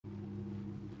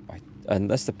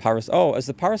Unless the parasite... Oh, has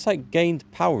the parasite gained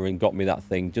power and got me that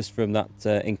thing just from that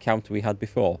encounter we had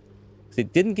before? Because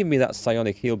it didn't give me that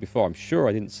psionic heal before. I'm sure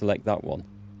I didn't select that one.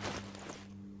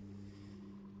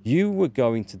 You were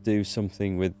going to do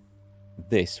something with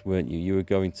this, weren't you? You were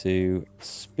going to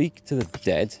speak to the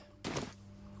dead.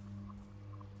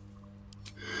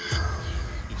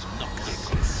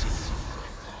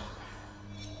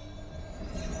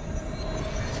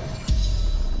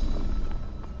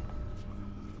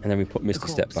 And then we put Misty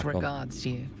Step back on. Regards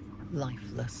you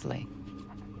lifelessly.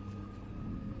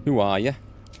 Who are you?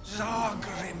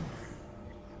 Zargrim,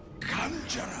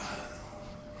 Conjurer,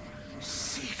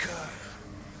 Seeker.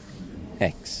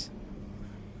 Hex.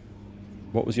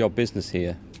 What was your business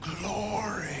here?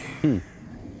 Glory.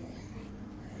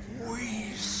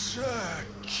 We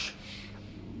search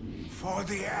for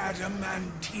the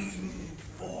adamantine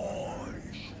forge.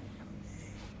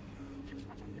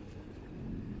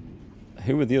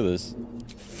 Who were the others?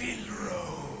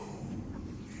 Filro,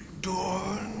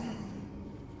 Dorn,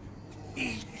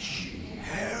 each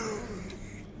held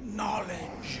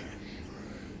knowledge,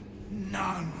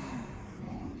 none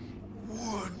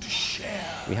would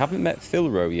share. We haven't met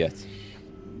Filro yet.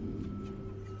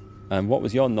 And what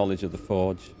was your knowledge of the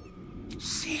forge?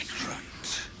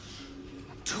 Secret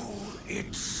to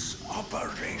its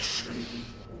operation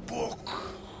book,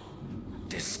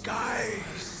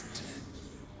 disguised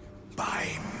by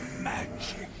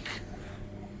magic.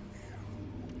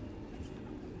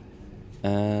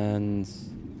 And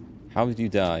how did you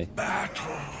die?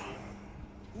 Battle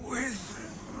with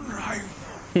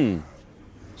rival.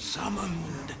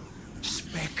 Summoned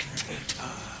spectator.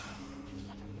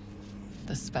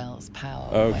 The spell's power.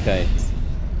 Okay. wanes.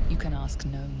 You can ask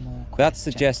no more questions. That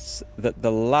suggests that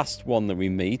the last one that we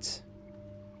meet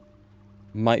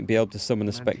might be able to summon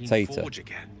a spectator.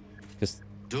 Because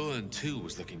Dorn too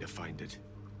was looking to find it.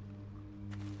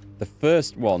 the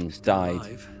first one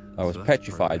died. I was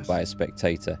petrified by a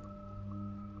spectator.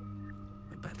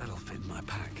 I bet that'll fit my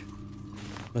pack.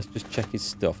 Let's just check his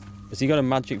stuff. Has he got a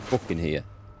magic book in here?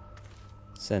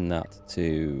 Send that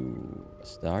to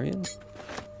Astarion.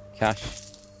 Cash.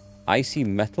 Icy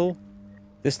metal.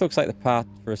 This looks like the part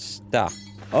for a staff.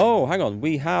 Oh, hang on.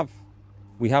 We have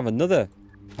another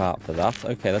part for that.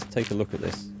 Okay, let's take a look at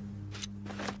this.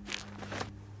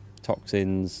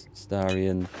 Toxins,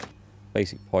 Astarion,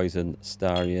 basic poison,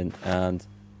 Astarion, and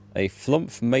a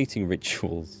flump mating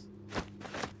rituals,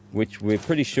 which we're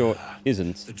pretty sure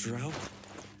isn't. The drow?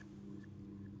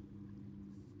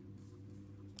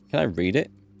 Can I read it?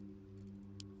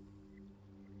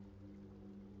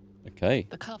 Okay.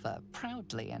 The cover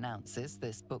proudly announces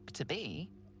this book to be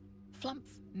Flump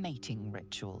Mating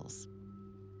Rituals.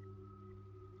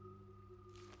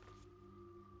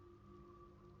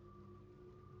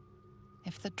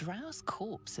 If the drow's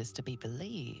corpse is to be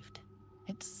believed,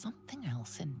 it's something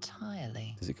else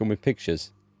entirely. Does it come with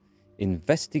pictures?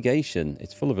 Investigation.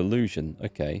 It's full of illusion.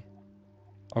 Okay.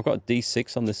 I've got a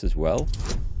D6 on this as well.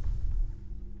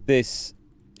 This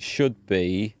should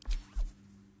be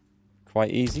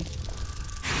quite easy.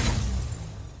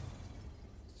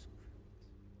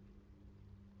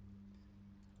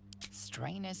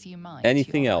 Strain as you might,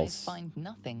 Anything your else? eyes find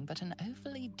nothing but an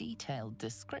overly detailed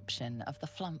description of the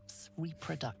flump's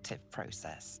reproductive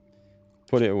process.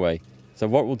 Put it away. So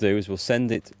what we'll do is we'll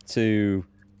send it to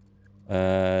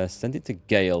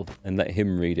Gale and let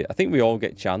him read it. I think we all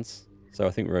get a chance, so I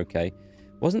think we're okay.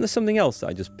 Wasn't there something else that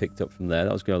I just picked up from there that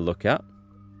I was going to look at?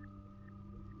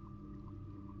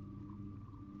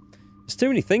 There's too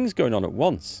many things going on at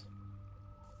once,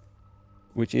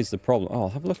 which is the problem. Oh, I'll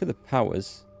have a look at the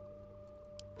powers.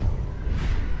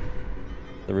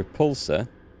 The repulsor.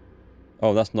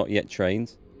 Oh, that's not yet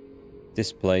trained.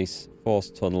 Displace, force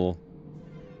tunnel.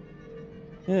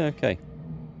 Yeah, okay.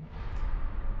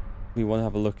 We want to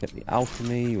have a look at the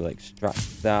alchemy. We'll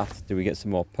extract that. Do we get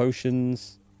some more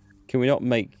potions? Can we not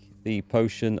make the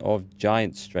potion of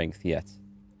giant strength yet?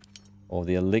 Or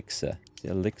the elixir? Is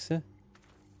it elixir?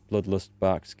 Bloodlust,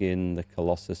 bark skin, the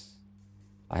colossus.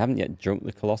 I haven't yet drunk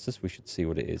the colossus. We should see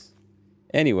what it is.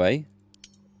 Anyway,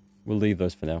 we'll leave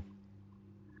those for now.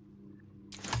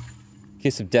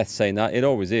 Kiss of Death saying that. It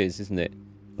always is, isn't it?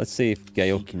 Let's see if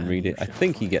Gale can read it. I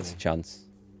think he gets a chance.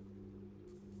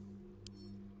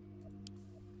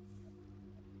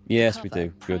 Yes, we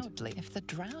do. Good. If the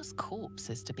drow's corpse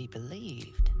is to be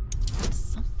believed, it's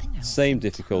something else Same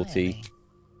difficulty. entirely.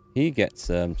 He gets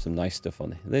some nice stuff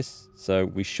on this, so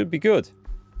we should be good.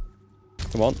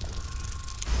 Come on.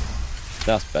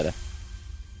 That's better.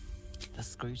 The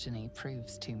scrutiny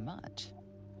proves too much.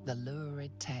 The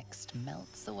lurid text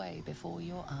melts away before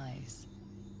your eyes.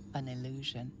 An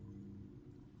illusion.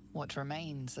 What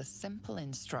remains are simple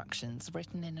instructions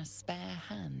written in a spare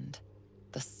hand.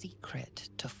 The secret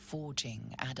to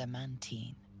forging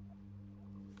adamantine.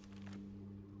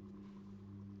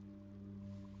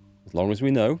 As long as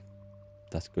we know,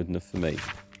 that's good enough for me.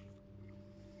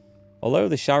 Although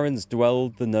the Sharons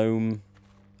dwelled the gnome...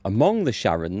 Among the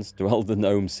Sharons dwelled the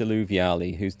gnome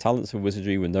Siluviali, whose talents for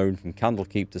wizardry were known from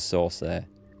Candlekeep to Sorcerer.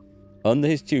 Under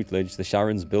his tutelage, the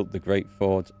Sharons built the Great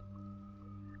Forge.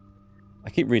 I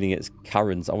keep reading it as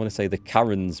Karens. I want to say the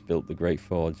Karens built the Great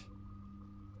Forge.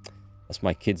 That's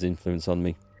my kid's influence on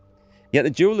me. Yet the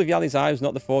jewel of Yali's eye was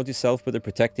not the forge itself, but the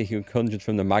protector he conjured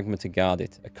from the magma to guard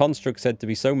it. A construct said to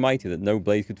be so mighty that no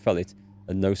blade could fell it,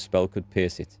 and no spell could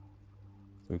pierce it.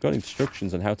 So we've got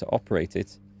instructions on how to operate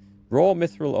it. Raw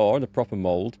mithril ore in a proper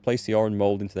mould. Place the ore and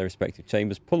mould into their respective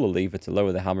chambers. Pull a lever to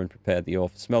lower the hammer and prepare the ore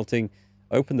for smelting.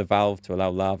 Open the valve to allow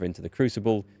lava into the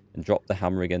crucible, and drop the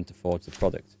hammer again to forge the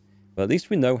product. But at least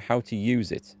we know how to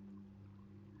use it.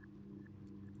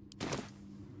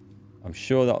 I'm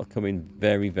sure that'll come in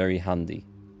very, very handy.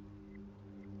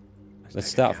 Let's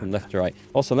start from left to right.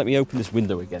 Also, let me open this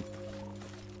window again.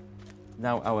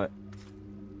 Now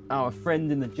our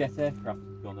friend in the jet aircraft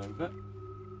has gone over.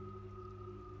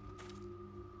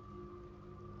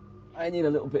 I need a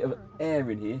little bit of air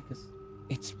in here because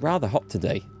it's rather hot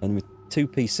today, and with 2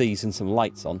 PCs and some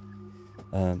lights on,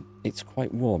 it's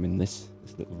quite warm in this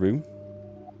little room.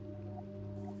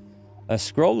 A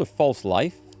scroll of false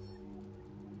life.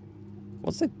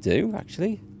 What's it do,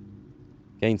 actually?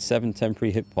 Gain 7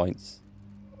 temporary hit points.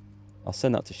 I'll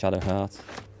send that to Shadowheart.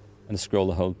 And a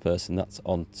scroll of hold person. That's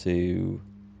on to...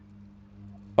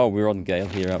 Oh, we're on Gale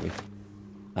here, aren't we?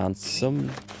 And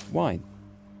some wine.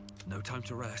 No time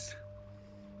to rest.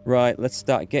 Right, let's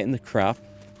start getting the crap.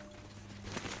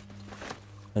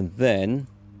 And then...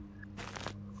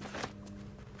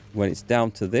 when it's down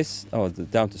to this... Oh,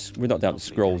 we're not down to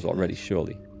scrolls already,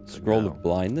 surely. Scroll of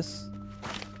blindness.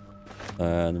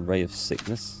 An ray of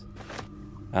sickness.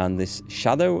 And this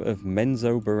shadow of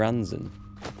Menzo Baranzan.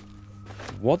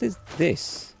 What is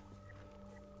this?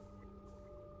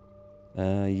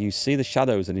 You see the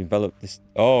shadows that envelop this...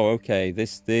 Oh, okay.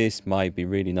 This might be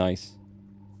really nice.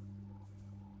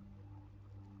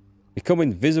 Become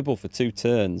invisible for 2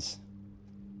 turns.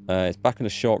 It's back on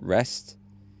a short rest.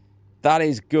 That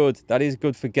is good. That is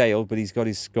good for Gale, but he's got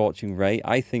his Scorching Ray.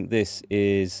 I think this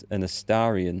is an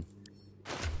Astarian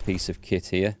piece of kit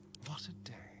here. What a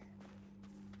day.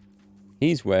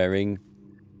 He's wearing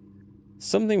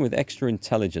something with extra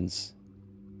intelligence.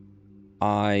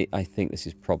 I think this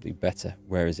is probably better.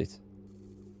 Where is it?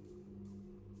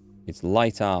 It's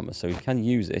light armor, so he can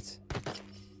use it.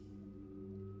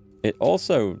 It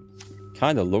also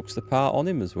kind of looks the part on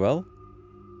him as well.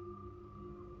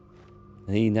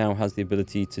 And he now has the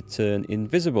ability to turn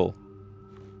invisible.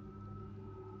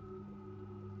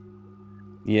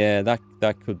 Yeah,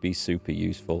 that could be super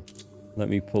useful. Let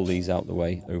me pull these out the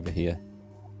way over here.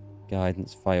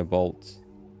 Guidance, Firebolt,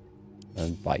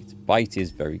 and Bite. Bite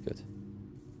is very good.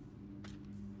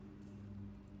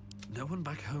 No one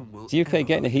back home will. Is the UK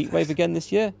getting a heat wave again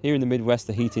this year? Here in the Midwest,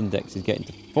 the heat index is getting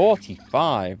to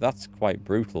 45. That's quite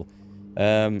brutal.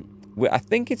 I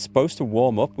think it's supposed to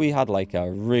warm up. We had like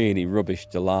a really rubbish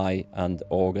July and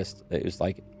August. It was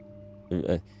like,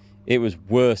 it was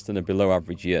worse than a below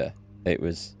average year. It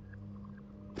was,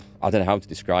 I don't know how to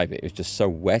describe it. It was just so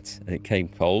wet and it came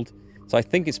cold. So I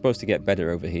think it's supposed to get better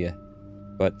over here.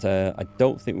 But I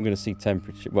don't think we're going to see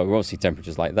temperature. Well, we won't see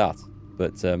temperatures like that.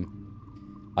 But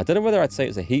I don't know whether I'd say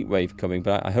it's a heat wave coming,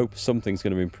 but I hope something's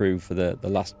going to improve for the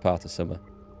last part of summer.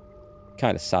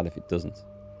 Kind of sad if it doesn't.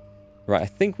 Right, I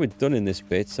think we're done in this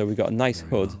bit. So we've got a nice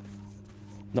hood.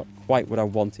 Not quite what I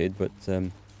wanted, but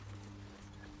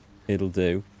it'll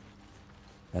do.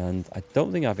 And I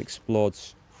don't think I've explored...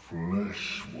 Fleshwalker.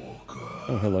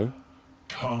 Oh, hello.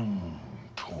 Tongue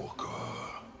talker.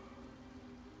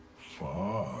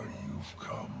 Far you've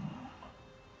come.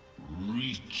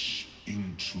 Reach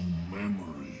into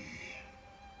memory.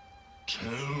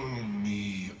 Tell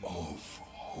me of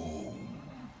home.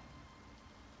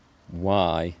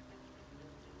 Why?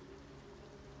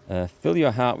 Fill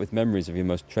your heart with memories of your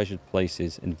most treasured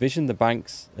places. Envision the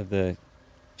banks of the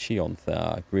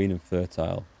Chionthar, green and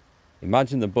fertile.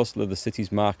 Imagine the bustle of the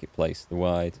city's marketplace, the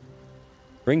wide.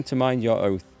 Bring to mind your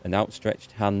oath, an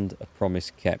outstretched hand, a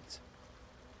promise kept.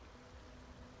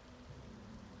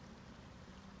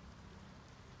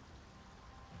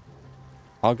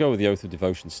 I'll go with the Oath of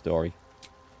Devotion story.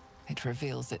 It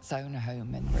reveals its own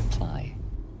home in reply.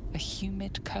 A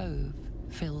humid cove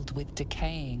filled with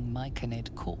decaying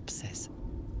myconid corpses.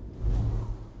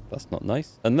 That's not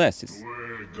nice. Unless it's...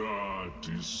 Dwargar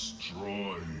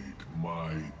destroyed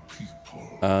my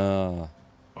people. Ah.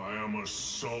 I am a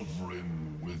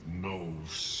sovereign with no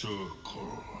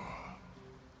circle.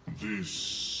 This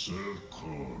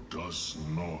circle does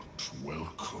not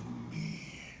welcome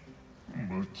me.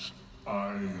 But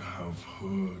I have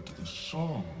heard the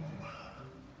song.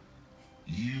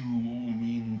 You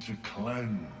mean to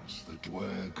cleanse the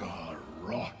Dwargar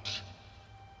rot.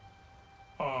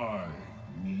 I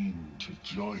mean to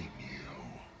join you.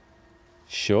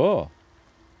 Sure.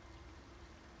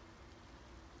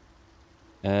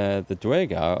 The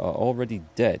Dwargar are already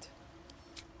dead.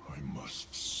 I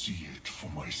must see it for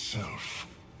myself.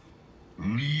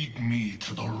 Lead me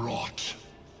to the rot.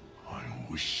 I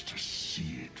wish to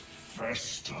see it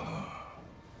fester.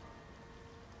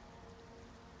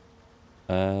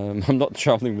 I'm not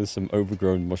traveling with some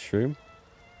overgrown mushroom.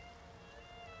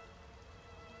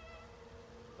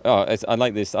 Oh, I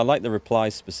like this. I like the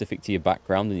replies specific to your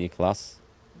background and your class.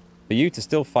 For you to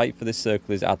still fight for this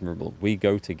circle is admirable. We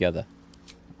go together.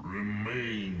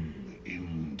 Remain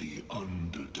in the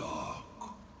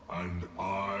Underdark, and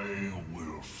I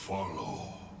will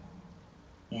follow.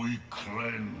 We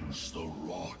cleanse the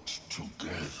rot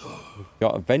together.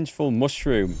 Got a vengeful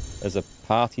mushroom as a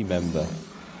party member.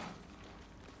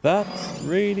 That's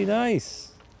really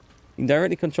nice. You can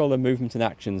directly control their movement and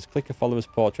actions. Click a follower's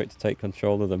portrait to take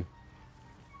control of them.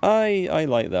 I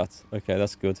like that. Okay,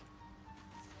 that's good.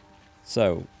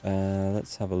 So,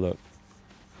 let's have a look.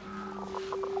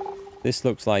 This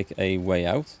looks like a way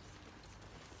out.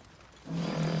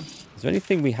 Is there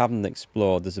anything we haven't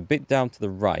explored? There's a bit down to the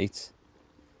right.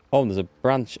 Oh, and there's a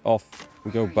branch off. We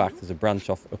go back. There's a branch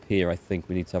off up here, I think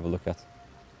we need to have a look at.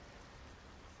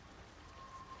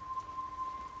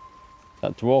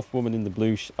 That dwarf woman in the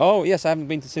blue... Oh, yes, I haven't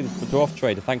been to see the dwarf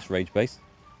trader. Thanks, Rage Base.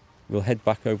 We'll head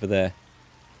back over there.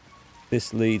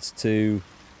 This leads to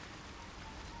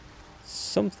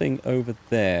something over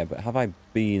there. But have I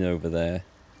been over there?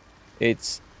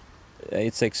 It's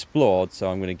explored, so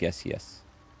I'm going to guess yes.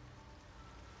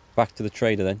 Back to the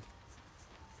trader, then.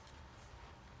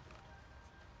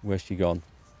 Where's she gone?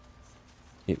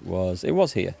 It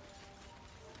was here.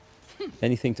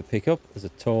 Anything to pick up? There's a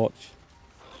torch.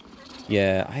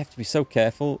 Yeah, I have to be so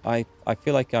careful. I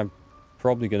feel like I'm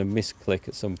probably going to misclick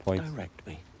at some point. Direct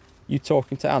me. You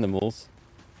talking to animals?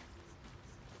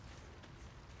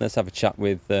 Let's have a chat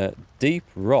with Deep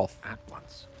Wrath. At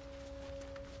once.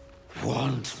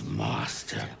 Want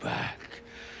Master back.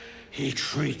 He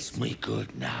treats me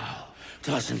good now.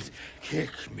 Doesn't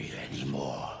kick me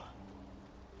anymore.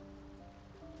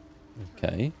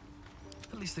 Okay.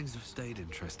 At least things have stayed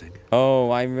interesting. Oh,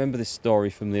 I remember this story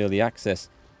from the early access.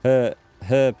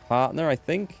 Her partner, I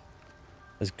think,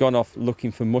 has gone off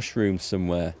looking for mushrooms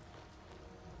somewhere.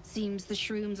 Seems the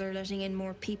shrooms are letting in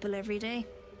more people every day.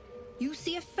 You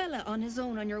see a fella on his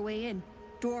own on your way in.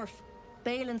 Dwarf.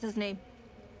 Balin's his name.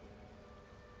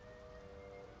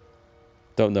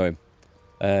 Don't know him.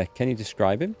 Can you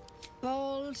describe him?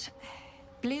 Bald,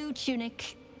 blue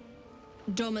tunic,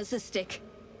 dumb as a stick.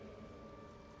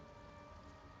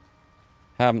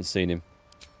 Haven't seen him.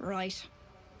 Right.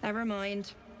 Never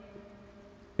mind.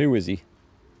 Who is he?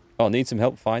 Oh, need some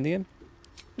help finding him?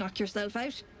 Knock yourself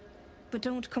out. But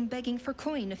don't come begging for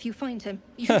coin if you find him.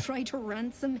 You try to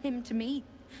ransom him to me.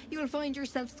 You'll find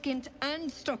yourself skint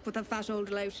and stuck with a fat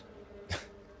old lout.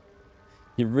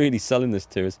 You're really selling this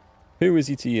to us. Who is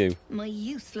he to you? My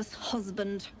useless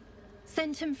husband.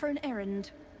 Sent him for an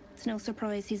errand. It's no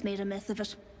surprise he's made a mess of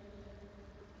it.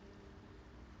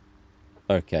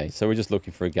 Okay, so we're just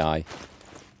looking for a guy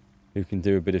who can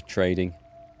do a bit of trading.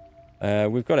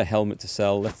 We've got a helmet to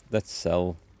sell. Let's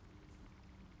sell.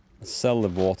 Let's sell the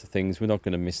water things. We're not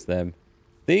going to miss them.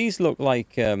 These look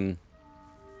like it's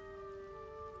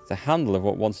a handle of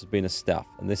what once has been a staff,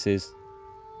 and this is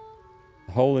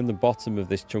a hole in the bottom of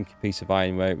this chunky piece of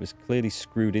iron where it was clearly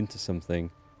screwed into something.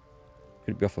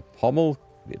 Could it be off a pommel?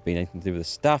 Could it have been anything to do with a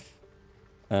staff?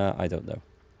 I don't know.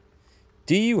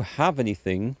 Do you have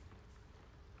anything?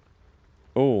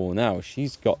 Oh, now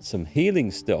she's got some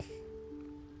healing stuff.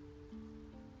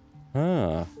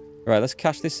 Ah. Right, let's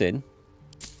cash this in.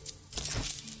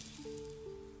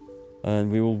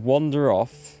 And we will wander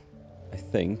off, I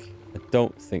think. I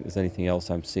don't think there's anything else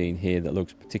I'm seeing here that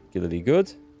looks particularly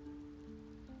good.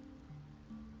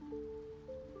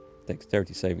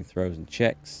 Dexterity saving throws and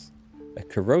checks. A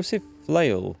corrosive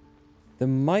flail. There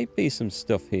might be some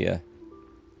stuff here.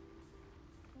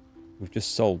 We've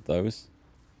just sold those.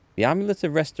 The Amulet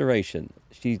of Restoration.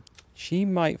 She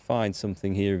might find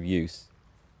something here of use.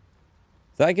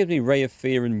 So that gives me Ray of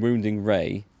Fear and Wounding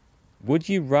Ray. Would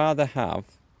you rather have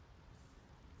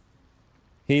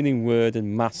Healing word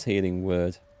and mass healing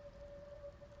word.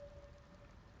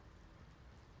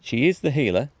 She is the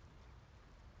healer.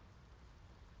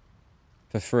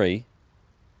 For free.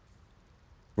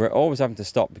 We're always having to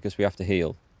stop because we have to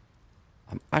heal.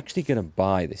 I'm actually going to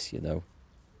buy this, you know.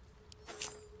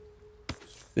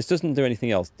 This doesn't do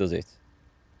anything else, does it?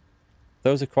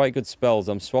 Those are quite good spells.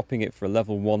 I'm swapping it for a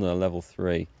level 1 and a level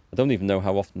 3. I don't even know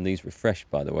how often these refresh,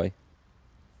 by the way.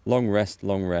 Long rest,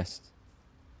 long rest.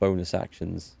 Bonus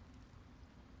actions.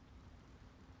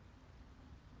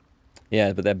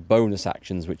 Yeah, but they're bonus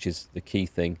actions, which is the key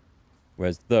thing.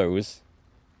 Whereas those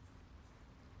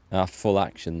are full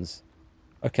actions.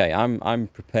 Okay, I'm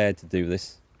prepared to do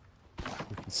this.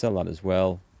 We can sell that as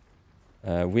well.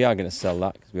 We are going to sell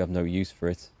that because we have no use for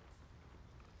it.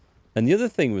 And the other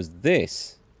thing was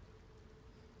this.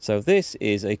 So this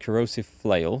is a corrosive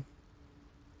flail.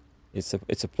 It's a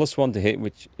 +1 to hit,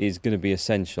 which is going to be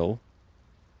essential.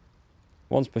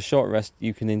 Once per short rest,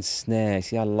 you can ensnare.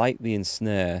 See, I like the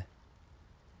ensnare.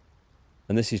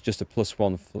 And this is just a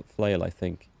 +1 flail, I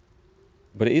think.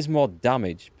 But it is more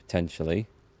damage, potentially.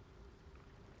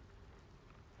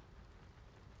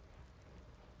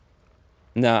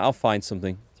 Nah, I'll find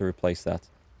something to replace that.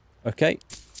 Okay.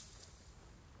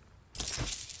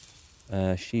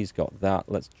 She's got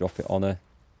that. Let's drop it on her.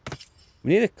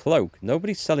 We need a cloak.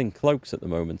 Nobody's selling cloaks at the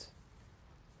moment.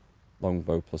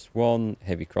 Longbow +1.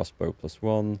 Heavy crossbow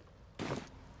 +1.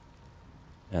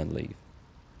 And leave.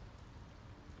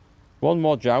 One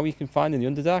more drow you can find in the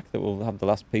Underdark that will have the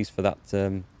last piece for that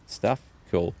staff.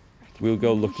 Cool. We'll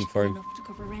go looking for him.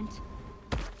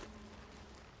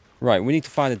 Right, we need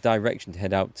to find a direction to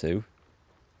head out to.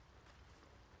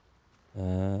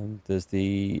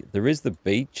 There is the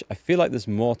beach. I feel like there's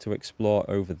more to explore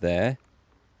over there.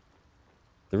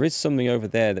 There is something over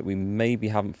there that we maybe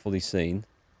haven't fully seen.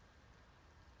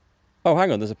 Oh,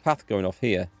 hang on, there's a path going off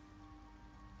here.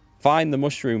 Find the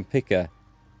mushroom picker.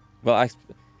 Well,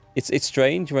 it's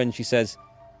strange when she says,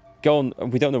 go on,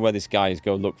 we don't know where this guy is,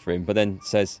 go look for him, but then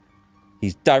says,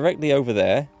 he's directly over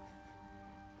there.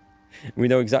 We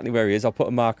know exactly where he is. I'll put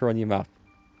a marker on your map.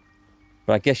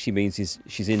 But I guess she means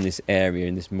she's in this area,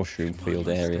 in this mushroom field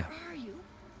area.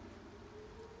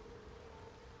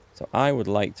 So I would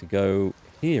like to go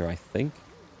here, I think.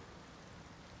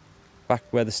 Back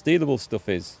where the stealable stuff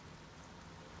is.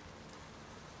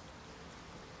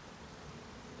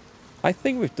 I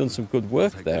think we've done some good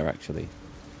work there, actually.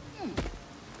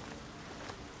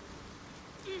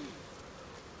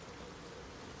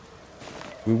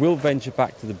 We will venture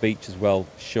back to the beach as well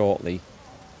shortly.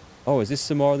 Oh, is this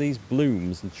some more of these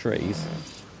blooms and trees?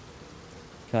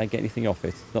 Can I get anything off it?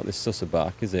 It's not this susser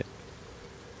bark, is it?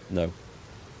 No.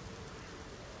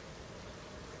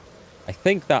 I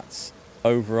think that's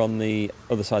over on the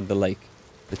other side of the lake.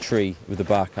 The tree with the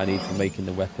bark I need for making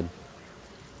the weapon.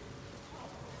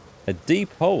 A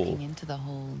deep hole. Looking into the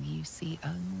hole, you see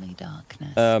only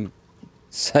darkness.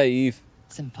 Save.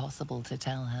 It's impossible to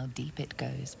tell how deep it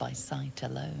goes by sight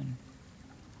alone.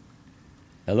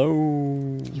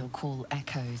 Hello. Your call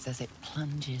echoes as it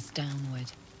plunges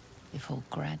downward, before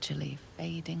gradually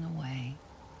fading away.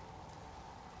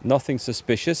 Nothing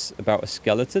suspicious about a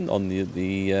skeleton on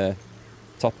the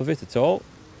top of it at all.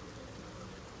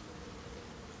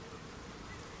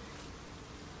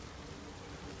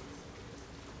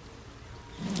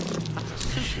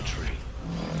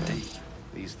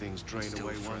 These things drain Still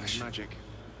away one's fresh. magic.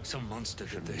 Some monster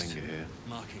did Shouldn't this, linger here.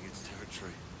 marking its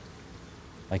territory.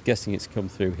 I'm guessing it's come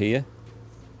through here.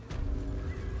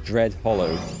 Dread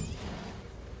Hollow.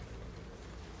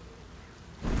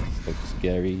 This looks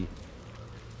scary.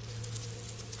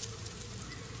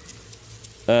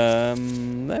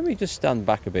 Let me just stand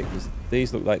back a bit because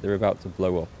these look like they're about to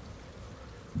blow up.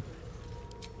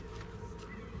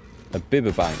 A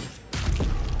Bibberbang.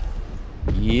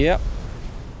 Yep.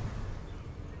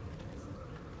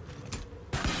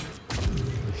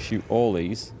 Shoot all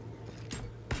these.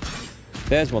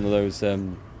 There's one of those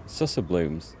susser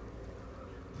blooms.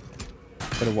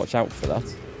 Better watch out for that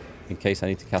in case I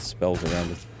need to cast spells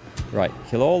around it. Right,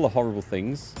 kill all the horrible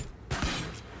things.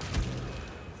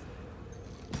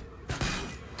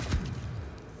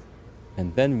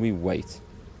 And then we wait.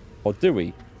 Or do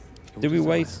we? Do we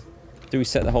wait? Do we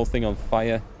set the whole thing on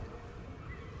fire?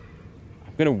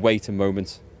 I'm going to wait a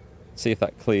moment. See if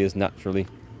that clears naturally.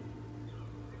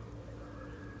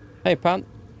 Hey, Pan.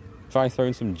 Try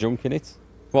throwing some junk in it.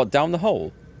 What, down the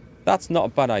hole? That's not a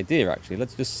bad idea, actually.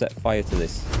 Let's just set fire to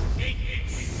this.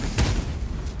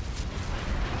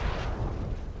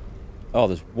 Oh,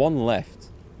 there's one left.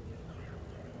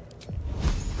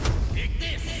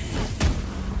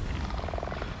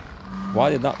 Why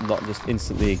did that not just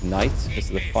instantly ignite because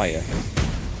of the fire?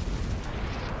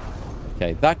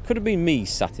 Okay, that could have been me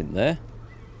sat in there.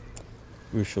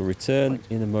 We shall return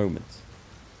in a moment.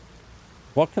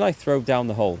 What can I throw down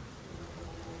the hole?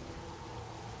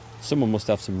 Someone must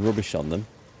have some rubbish on them.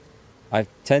 I've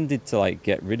tended to like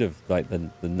get rid of like the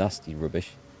nasty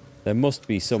rubbish. There must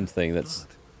be something that's...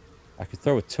 I could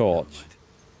throw a torch.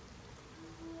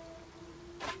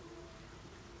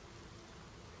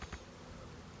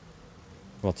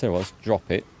 Well, I'll tell you what, let's drop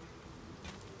it.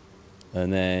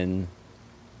 And then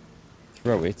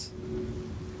throw it.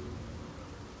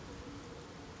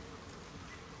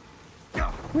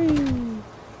 Whee!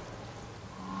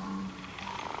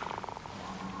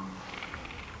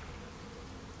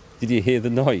 Did you hear the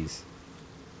noise?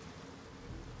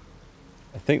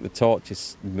 I think the torch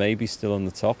is maybe still on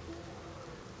the top.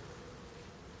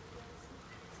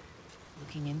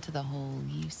 Looking into the hole,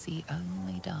 you see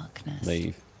only darkness.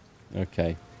 Leave.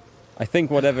 Okay. I think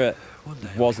whatever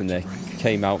was in there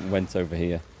came out and went over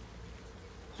here.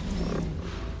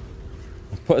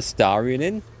 I put a Starion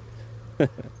in. I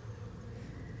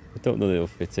don't know that it'll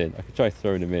fit in. I could try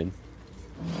throwing him in.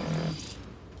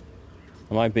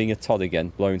 Am I being a Todd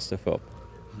again, blowing stuff up?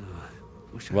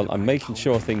 Well, I'm making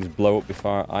sure things blow up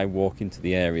before I walk into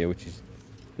the area, which is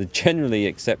the generally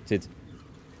accepted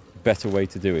better way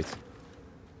to do it.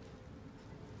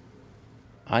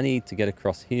 I need to get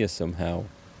across here somehow.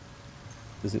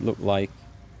 Does it look like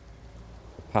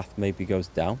the path maybe goes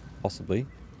down? Possibly.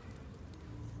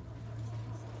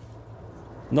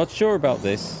 Not sure about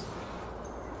this.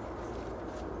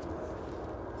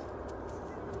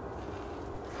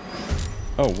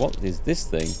 Oh, what is this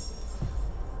thing?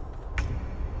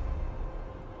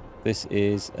 This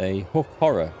is a hook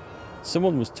horror.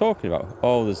 Someone was talking about...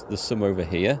 Oh, there's some over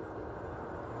here.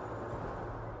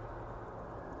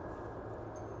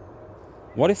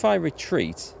 What if I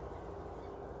retreat?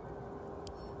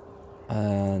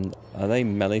 And are they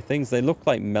melee things? They look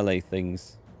like melee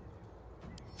things.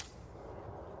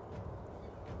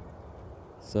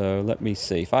 So let me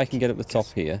see if I can get up the top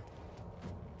here.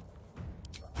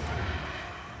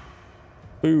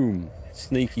 Boom.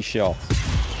 Sneaky shot.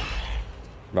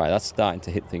 Right, that's starting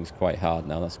to hit things quite hard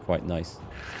now. That's quite nice.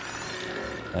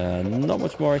 Not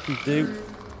much more I can do.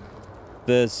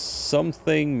 There's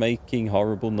something making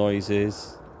horrible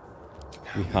noises.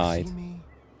 We hide.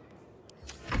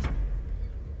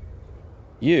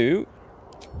 You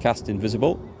cast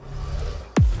invisible.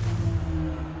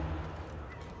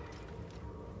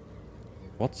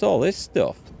 What's all this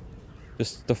stuff?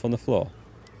 Just stuff on the floor.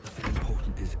 Nothing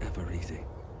important is ever easy.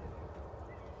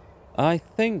 I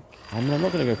think... I mean, I'm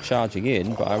not going to go charging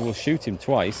in, but I will shoot him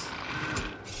twice.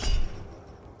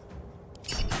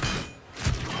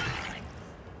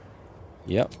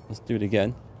 Yep, let's do it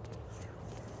again.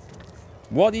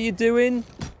 What are you doing?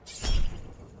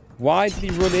 Why did he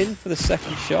run in for the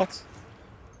second shot?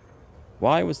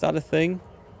 Why was that a thing?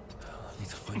 I need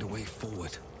to find a way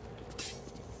forward.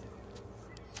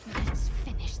 Let's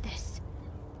finish this.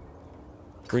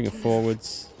 Bring her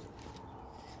forwards.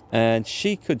 And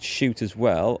she could shoot as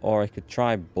well, or I could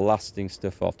try blasting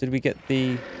stuff off. Did we get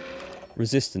the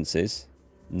resistances?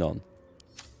 None.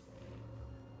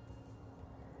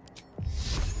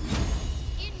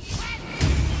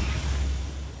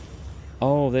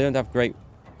 Oh, they don't have great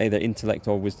either intellect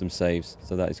or wisdom saves,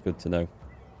 so that is good to know.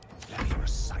 Let me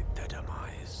recite their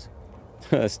demise.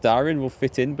 Starion will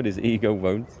fit in, but his ego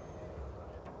won't.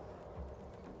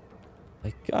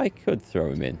 I could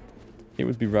throw him in. It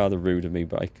would be rather rude of me,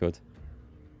 but I could.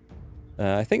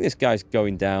 I think this guy's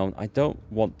going down. I don't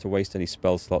want to waste any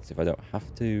spell slots if I don't have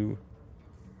to.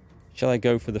 Shall I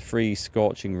go for the free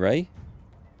Scorching Ray?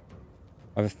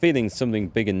 I have a feeling something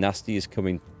big and nasty is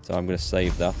coming, so I'm going to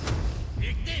save that.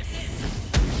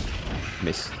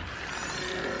 Miss.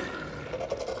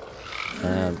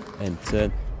 And end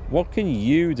turn. What can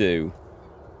you do?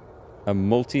 A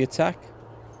multi-attack?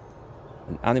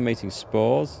 An animating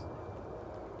spores?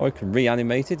 Or you can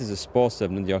reanimate it as a spore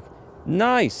servant.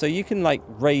 Nice! So you can, like,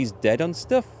 raise dead on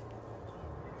stuff?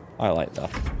 I like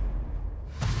that.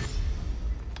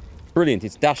 Brilliant.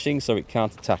 It's dashing, so it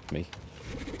can't attack me.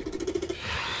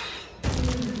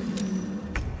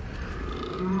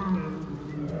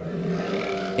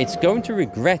 It's going to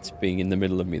regret being in the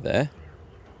middle of me there.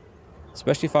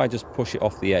 Especially if I just push it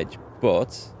off the edge.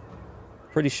 But,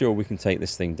 pretty sure we can take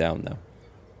this thing down now.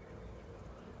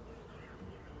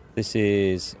 This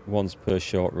is once per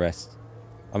short rest.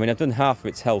 I mean, I've done half of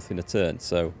its health in a turn,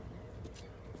 so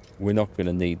we're not going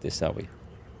to need this, are we?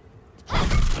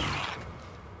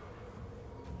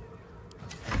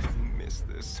 Miss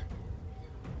this.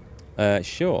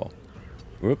 Sure.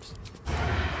 Whoops.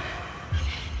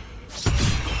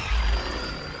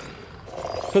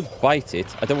 could bite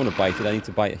it. I don't want to bite it. I need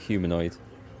to bite a humanoid.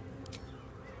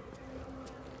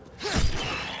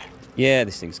 Yeah,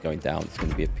 this thing's going down. It's going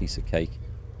to be a piece of cake.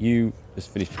 You just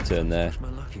finished your turn there. My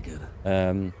luck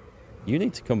again. You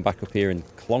need to come back up here and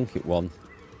clonk it one.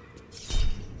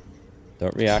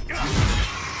 Don't react.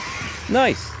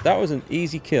 Nice! That was an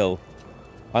easy kill.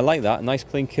 I like that. A nice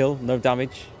clean kill. No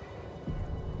damage.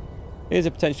 Here's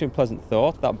a potentially unpleasant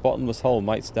thought. That bottomless hole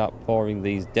might start pouring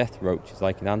these death roaches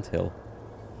like an anthill.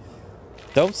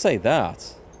 Don't say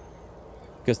that.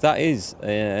 Because that is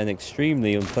an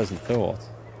extremely unpleasant thought.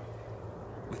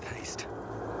 With haste.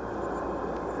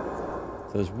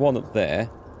 So there's one up there.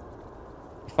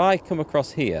 If I come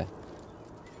across here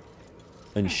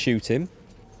and shoot him.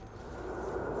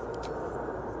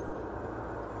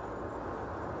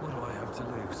 What do I have to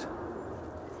lose?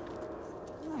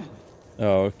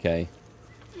 Oh, okay.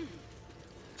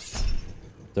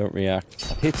 Don't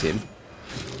react. I hit him.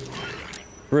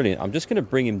 Brilliant. I'm just going to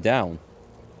bring him down.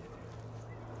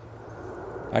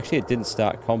 Actually, it didn't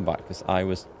start combat because I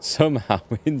was somehow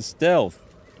in stealth.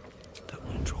 Don't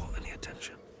want to draw any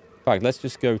attention. In fact, let's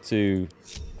just go to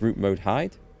group mode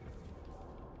hide.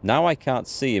 Now I can't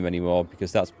see him anymore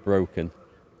because that's broken.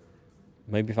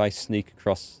 Maybe if I sneak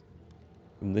across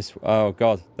from this... Oh,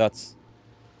 God. That's...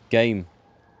 Game.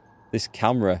 This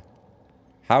camera.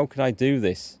 How can I do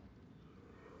this?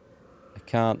 I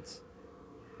can't...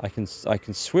 I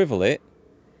can swivel it.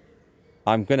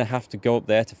 I'm going to have to go up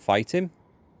there to fight him.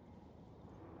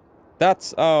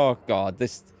 That's... Oh, God.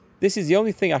 This is the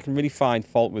only thing I can really find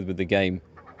fault with the game.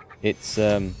 It's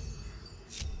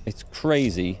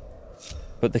crazy.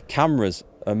 But the cameras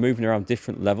are moving around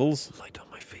different levels. Light on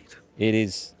my feet. It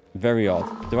is very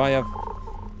odd. Do I have...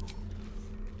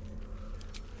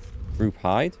 Group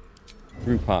hide?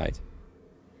 Group hide.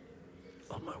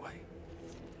 On my way.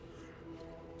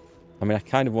 I mean, I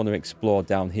kind of want to explore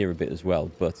down here a bit as well,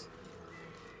 but...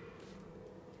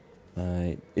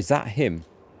 is that him?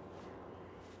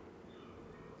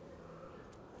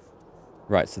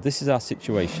 Right, so this is our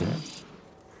situation.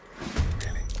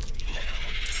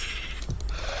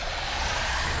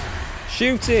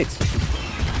 Shoot it!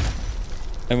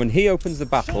 And when he opens the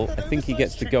battle, I think he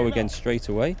gets to go again straight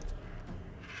away.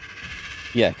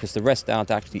 Yeah, because the rest aren't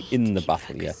actually in the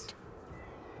battle yet.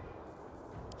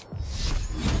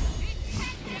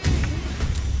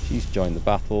 She's joined the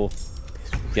battle.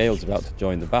 Gale's about to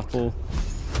join the battle.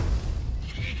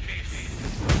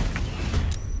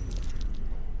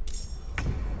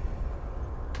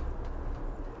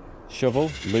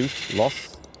 Shovel, loot,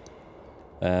 loss.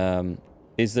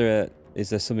 Is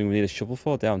there something we need a shovel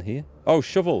for down here? Oh,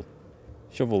 shovel!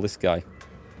 Shovel this guy.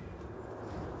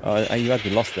 Oh, you had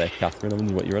me lost there, Catherine. I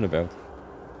wonder what you're on about.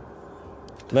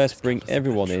 Let's bring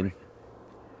everyone in.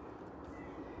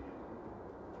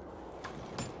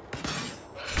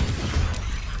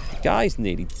 The guy's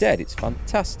nearly dead. It's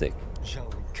fantastic. Shall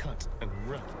we cut and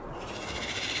run?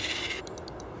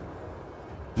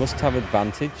 Must have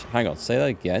advantage. Hang on, say that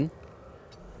again.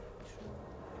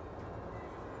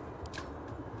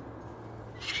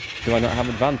 Do I not have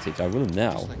advantage? I will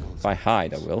now. If I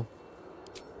hide, I will.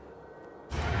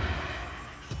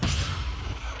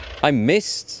 I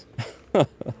missed.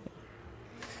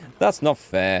 That's not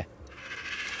fair.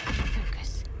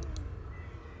 Focus.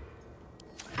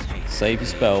 Save your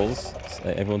spells.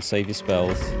 Everyone save your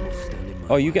spells.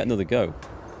 Oh, you get another go.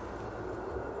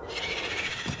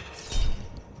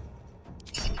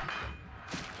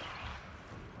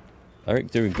 Eric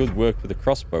doing good work with the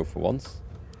crossbow for once.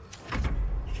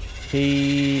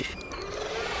 He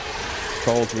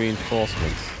called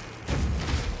reinforcements.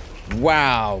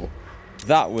 Wow.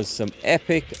 That was some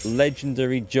epic,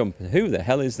 legendary jump. And who the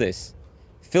hell is this?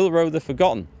 Philro the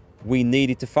Forgotten. We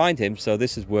needed to find him, so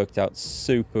this has worked out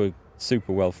super,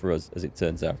 super well for us, as it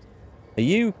turns out. Are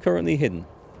you currently hidden?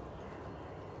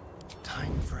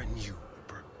 Time for a new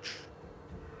approach.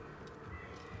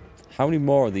 How many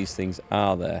more of these things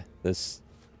are there? There's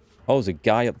a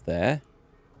guy up there.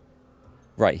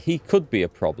 Right, he could be a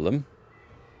problem.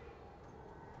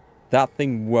 That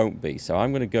thing won't be, so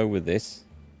I'm going to go with this.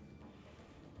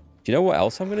 Do you know what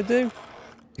else I'm going to do?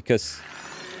 Because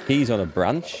he's on a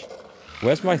branch.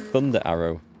 Where's my thunder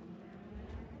arrow?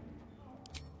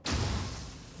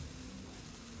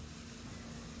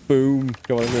 Boom.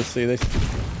 Come on, I'm going to see this.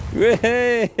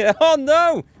 Oh,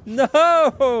 no!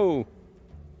 No!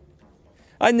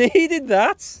 I needed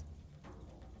that!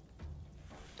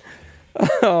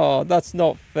 Oh, that's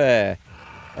not fair.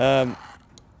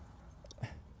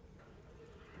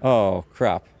 Oh,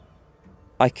 crap.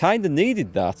 I kind of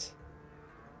needed that.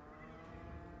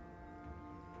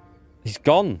 He's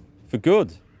gone. For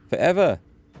good. Forever.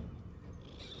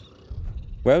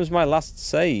 Where was my last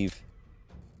save?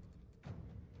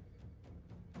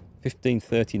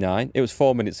 15:39. It was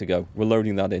 4 minutes ago. We're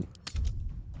loading that in.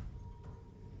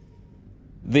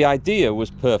 The idea was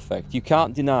perfect. You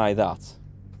can't deny that.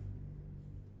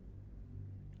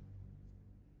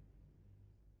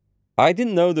 I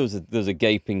didn't know there was a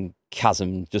gaping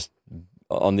chasm just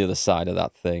on the other side of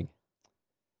that thing.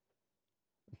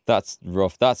 That's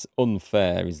rough. That's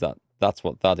unfair. That's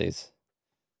what that is.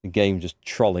 The game just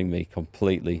trolling me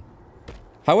completely.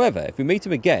 However, if we meet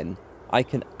him again, I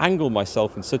can angle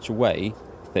myself in such a way,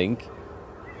 I think,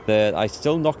 that I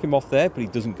still knock him off there, but he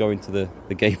doesn't go into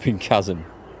the gaping chasm.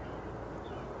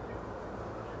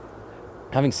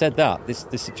 Having said that, this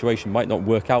situation might not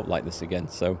work out like this again,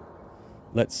 so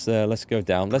let's go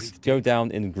down. Let's go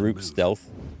down in group stealth.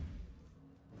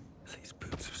 These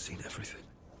boots have seen everything.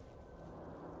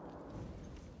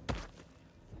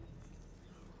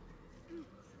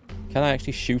 Can I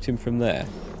actually shoot him from there?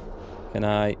 Can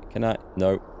I?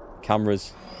 No.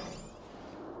 Cameras.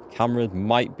 Cameras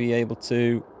might be able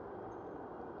to.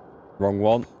 Wrong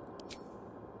one.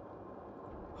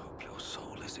 Hope your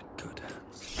soul is in good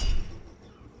hands.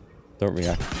 Don't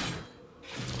react.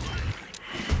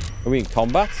 Are we in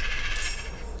combat?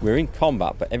 We're in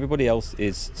combat, but everybody else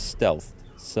is stealth.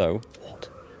 So, What?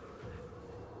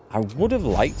 I would have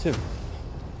liked to...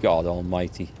 God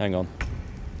almighty. Hang on.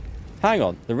 Hang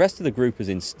on. The rest of the group is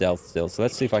in stealth still, so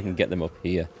let's see if I can get them up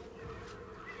here.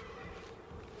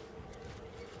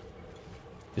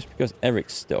 Just because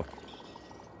Eric's stuck.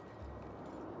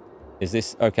 Is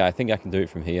this... Okay, I think I can do it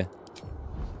from here.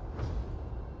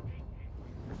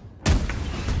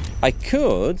 I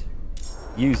could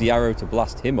use the arrow to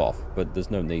blast him off, but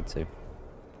there's no need to.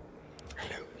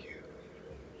 Hello, you.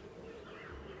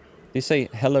 Did you say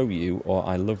hello you or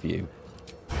I love you?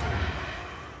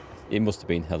 It must have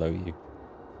been hello you.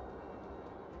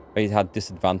 He had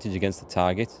disadvantage against the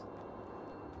target.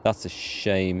 That's a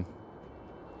shame.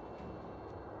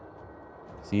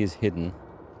 He is hidden,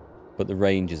 but the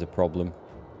range is a problem.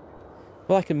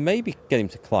 Well, I can maybe get him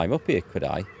to climb up here, could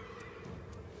I?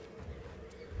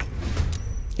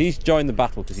 He's joined the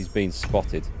battle because he's been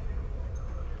spotted.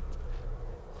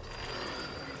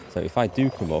 So if I do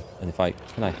come up, and if I...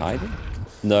 Can I hide him?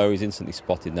 No, he's instantly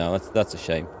spotted now. That's a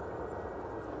shame.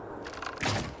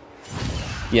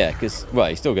 Yeah, because... Well,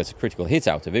 he still gets a critical hit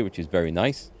out of it, which is very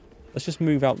nice. Let's just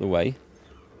move out the way.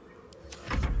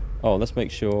 Oh, let's make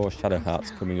sure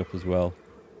Shadowheart's coming up as well.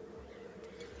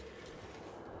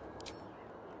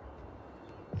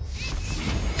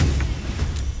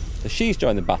 So she's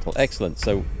joined the battle. Excellent.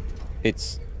 So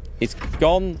it's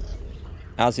gone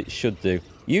as it should do.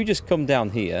 You just come down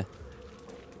here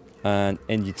and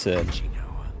end your turn.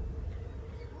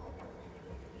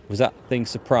 Was that thing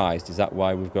surprised? Is that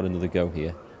why we've got another go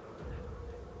here?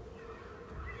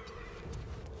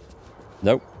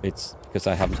 Nope, it's because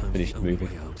I haven't finished moving.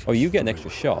 Oh, you get an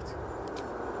extra shot.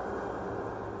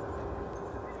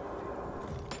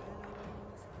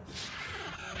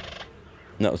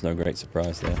 That was no great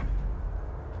surprise there.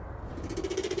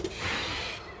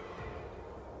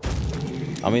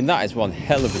 I mean, that is one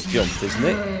hell of a jump, isn't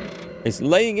it? It's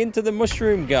laying into the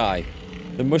mushroom guy.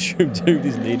 The mushroom dude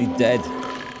is nearly dead.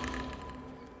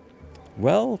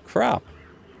 Well, crap.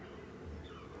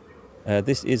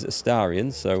 This is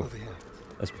Astarion, so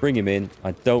let's bring him in.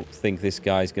 I don't think this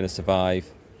guy's going to survive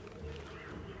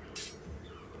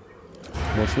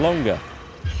much longer.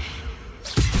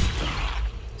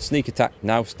 Sneak attack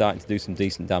now starting to do some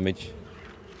decent damage.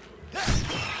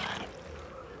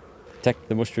 Protect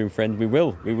the mushroom friend. We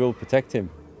will protect him.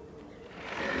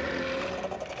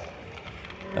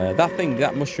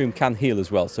 That mushroom can heal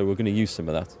as well, so we're going to use some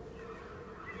of that.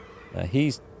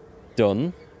 He's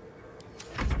done.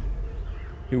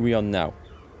 Who are we on now?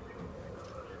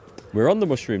 We're on the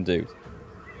mushroom dude.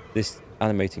 This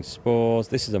animating spores.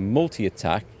 This is a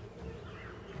multi-attack.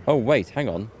 Oh, wait, hang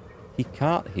on. He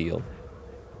can't heal.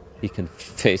 He can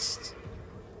fist.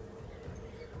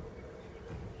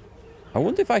 I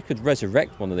wonder if I could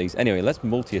resurrect one of these. Anyway, let's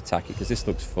multi-attack it because this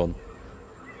looks fun.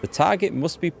 The target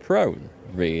must be prone.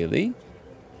 Really?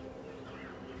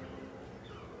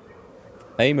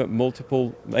 Aim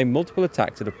multiple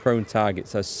attacks at a prone target.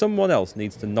 So someone else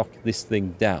needs to knock this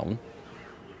thing down.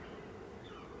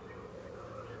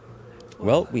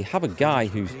 Well, we have a guy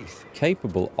who's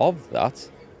capable of that.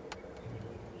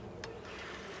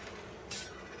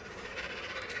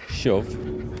 Shove.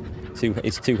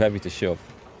 It's too heavy to shove.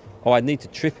 Oh, I'd need to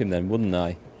trip him then, wouldn't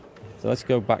I? So let's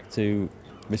go back to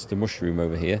Mr. Mushroom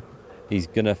over here. He's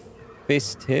going to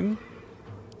fist him.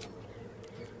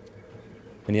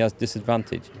 And he has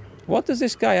disadvantage. What does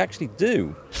this guy actually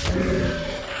do?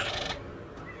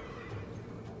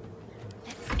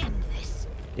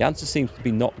 The answer seems to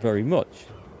be not very much.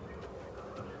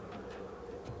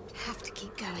 Have to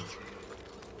keep going.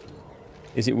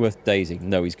 Is it worth dazing?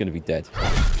 No, he's going to be dead.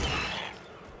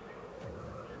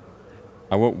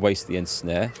 I won't waste the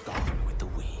ensnare. Gone with the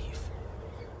weave.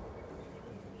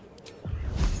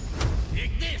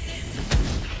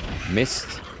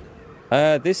 Missed.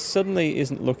 This suddenly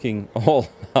isn't looking all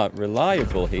that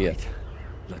reliable here.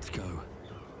 Let's go.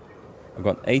 I've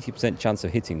got an 80% chance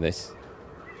of hitting this.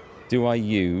 Do I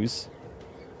use...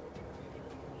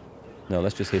 No,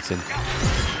 let's just hit him.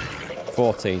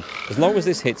 14. As long as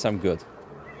this hits, I'm good.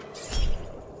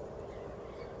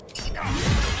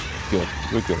 Good.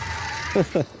 We're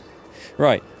good.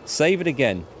 Right. Save it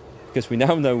again. Because we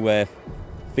now know where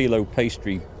Philo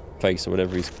Pastry Face, or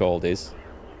whatever he's called, is.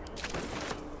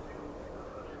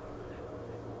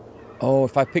 Oh,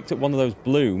 if I picked up one of those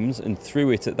blooms and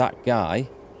threw it at that guy...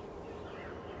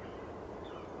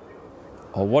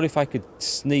 Or what if I could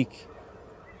sneak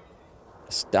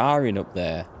a star in up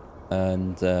there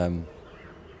and,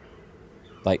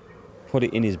 like, put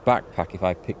it in his backpack if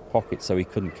I pickpocket so he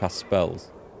couldn't cast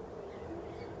spells?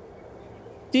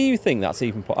 Do you think that's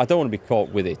even... I don't want to be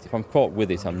caught with it. If I'm caught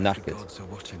with it, I'm knackered. The gods are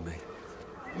watching me.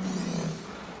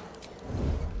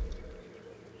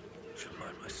 Should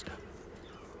mind my step.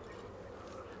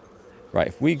 Right,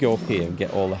 if we go up here and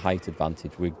get all the height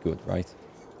advantage, we're good, right?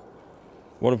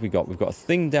 What have we got? We've got a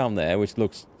thing down there which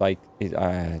looks like...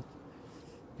 I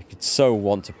could so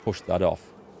want to push that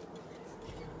off.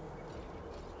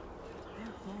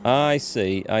 I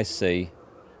see, I see.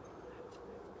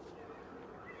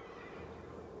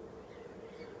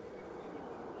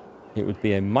 It would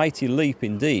be a mighty leap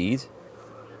indeed.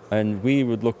 And we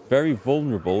would look very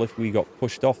vulnerable if we got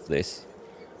pushed off this.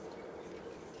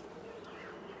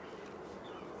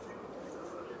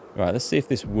 Right, let's see if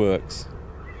this works.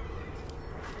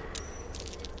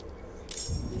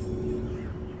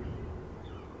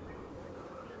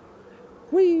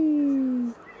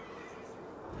 Whee!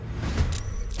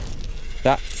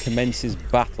 That commences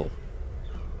battle.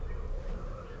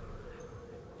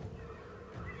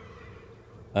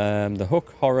 The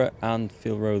Hook, Horror, and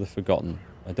Filro the Forgotten.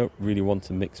 I don't really want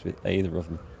to mix with either of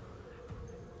them.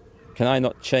 Can I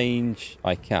not change?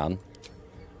 I can.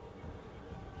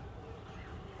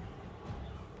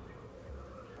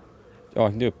 Oh, I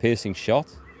can do a piercing shot.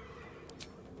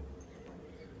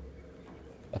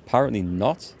 Apparently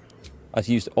not. I've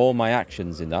used all my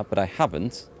actions in that, but I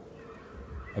haven't.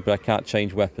 But I can't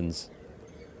change weapons.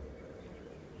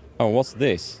 Oh, what's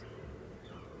this?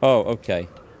 Oh, okay.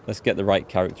 Let's get the right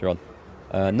character on.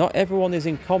 Not everyone is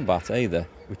in combat either,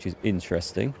 which is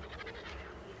interesting.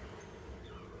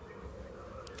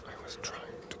 I was trying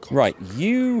to Right,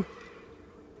 you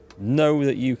know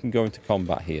that you can go into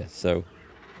combat here, so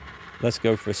let's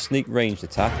go for a sneak ranged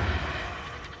attack.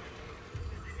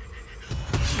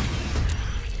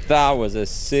 That was a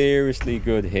seriously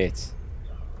good hit.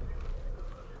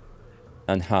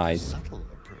 And hide. subtle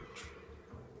approach.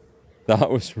 That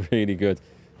was really good.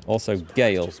 Also,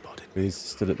 Gale, who's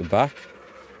stood at the back.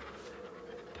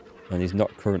 And he's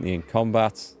not currently in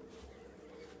combat.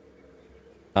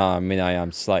 I mean, I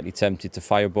am slightly tempted to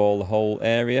fireball the whole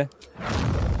area.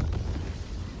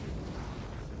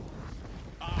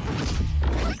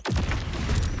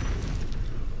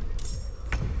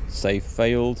 Save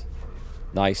failed.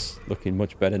 Nice. Looking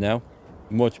much better now.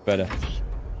 Much better.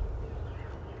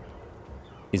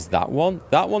 Is that one?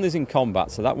 That one is in combat,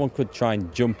 so that one could try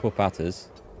and jump up at us.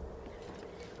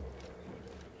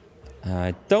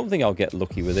 I don't think I'll get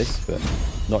lucky with this, but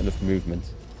not enough movement.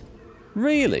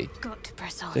 Really? Got to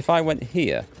press on. So if I went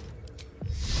here...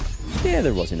 Yeah,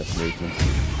 there was enough movement.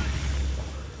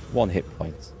 1 hit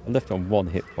point. I left on 1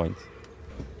 hit point.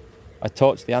 I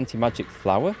torched the anti-magic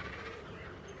flower.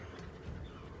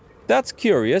 That's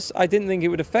curious. I didn't think it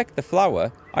would affect the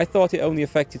flower. I thought it only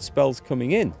affected spells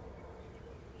coming in.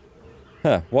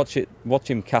 Huh. Watch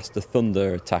him cast a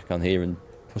thunder attack on here and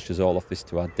push us all off this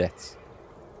to our deaths.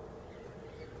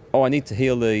 Oh, I need to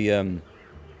heal the...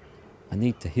 I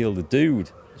need to heal the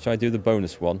dude. Shall I do the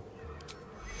bonus one?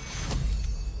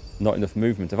 Not enough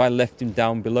movement. Have I left him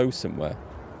down below somewhere?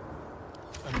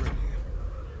 I'm ready.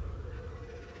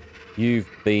 You've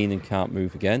been and can't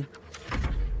move again.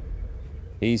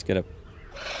 He's gonna...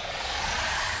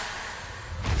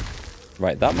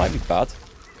 Right, that might be bad.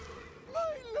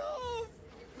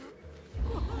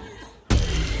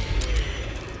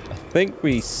 I think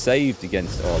we saved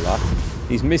against all that.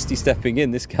 He's misty stepping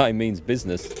in. This guy means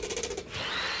business.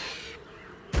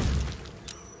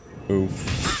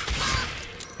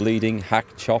 Oof. Bleeding, hack,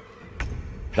 chop.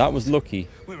 That was lucky.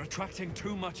 We're attracting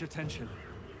too much attention.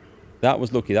 That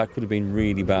was lucky. That could have been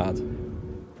really bad.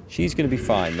 She's going to be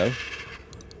fine, though.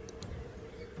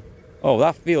 Oh,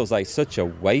 that feels like such a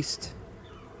waste.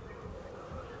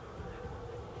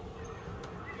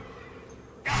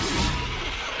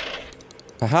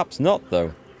 Perhaps not,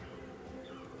 though.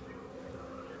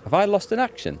 Have I lost an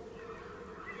action?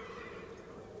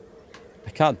 I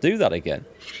can't do that again.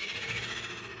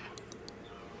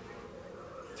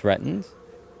 Threatened?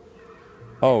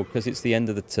 Oh, because it's the end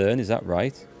of the turn, is that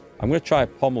right? I'm going to try a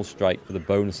pommel strike for the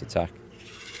bonus attack.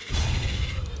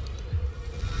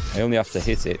 I only have to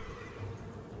hit it.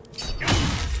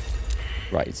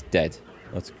 Right, it's dead.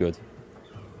 That's good.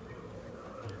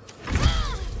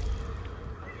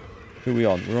 Who are we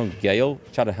on? We're on Gale.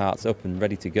 Shadowheart's up and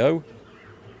ready to go.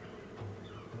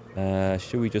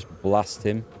 Should we just blast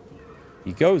him?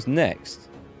 He goes next.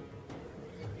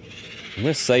 I'm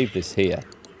going to save this here.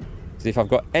 Because if I've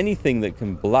got anything that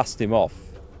can blast him off,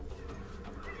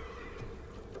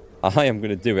 I am going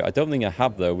to do it. I don't think I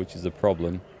have, though, which is the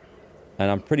problem. And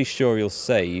I'm pretty sure he'll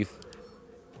save.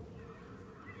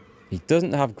 He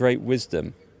doesn't have great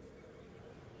wisdom.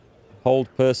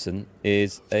 Hold person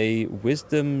is a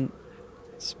wisdom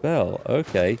spell.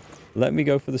 Okay. Let me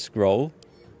go for the scroll.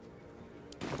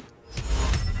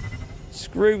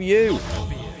 Screw you.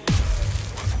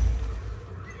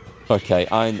 Okay,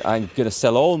 I'm going to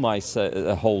sell all my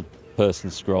hold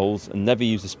person scrolls and never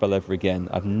use the spell ever again.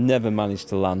 I've never managed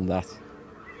to land that.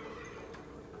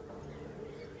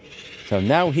 So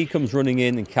now he comes running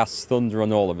in and casts thunder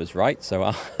on all of us, right? So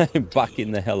I'm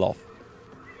backing the hell off.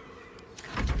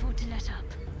 Can't afford to let up.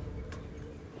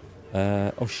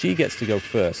 Oh, she gets to go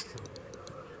first.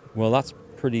 Well, that's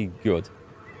pretty good.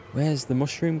 Where's the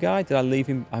mushroom guy? Did I leave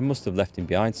him? I must have left him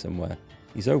behind somewhere.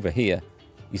 He's over here.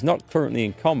 He's not currently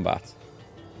in combat.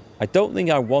 I don't think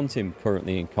I want him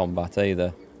currently in combat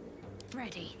either.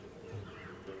 Ready.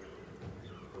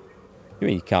 You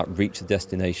mean you can't reach the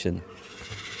destination?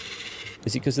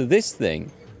 Is it because of this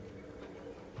thing?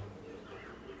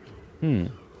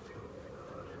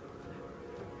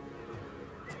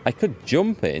 I could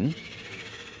jump in.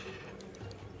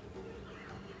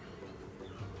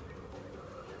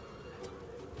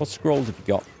 What scrolls have you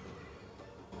got?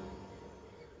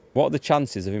 What are the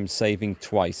chances of him saving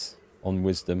twice on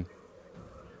wisdom?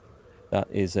 That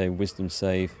is a wisdom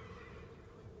save.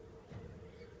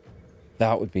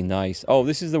 That would be nice. Oh,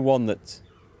 this is the one that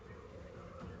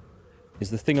is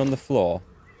the thing on the floor.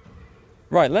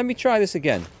 Right, let me try this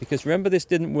again. Because remember, this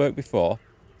didn't work before.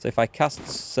 So if I cast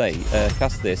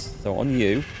this, so on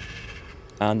you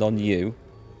and on you,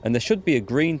 and there should be a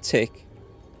green tick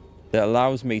that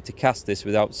allows me to cast this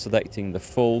without selecting the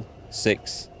full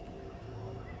 6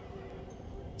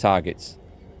 targets.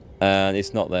 And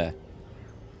it's not there.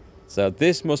 So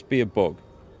this must be a bug.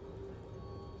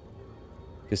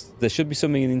 Because there should be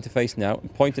something in the interface now.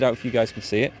 And point it out if you guys can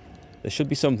see it. There should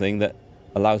be something that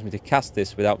allows me to cast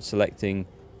this without selecting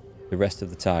the rest of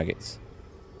the targets.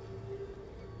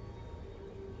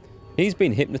 He's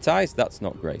been hypnotized. That's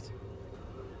not great.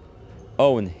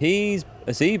 Oh, and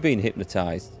has he been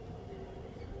hypnotized?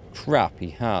 Crap, he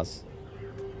has.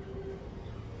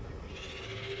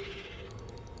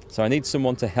 So I need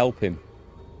someone to help him.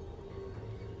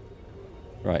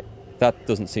 Right, that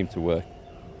doesn't seem to work.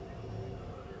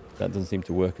 That doesn't seem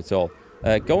to work at all.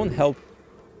 Go and help.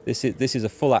 This is a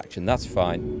full action. That's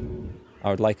fine. I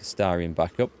would like Astarion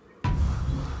back up.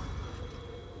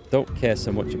 Don't care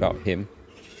so much about him.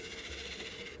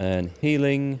 And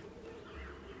healing.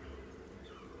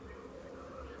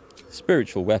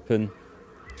 Spiritual weapon.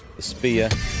 The spear.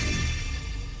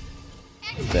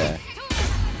 There.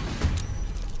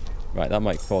 Right, that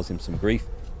might cause him some grief.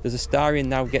 Does Astarion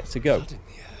now get to go?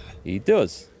 He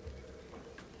does.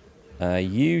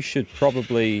 You should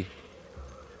probably...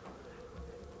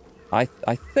 I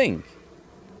think...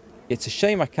 It's a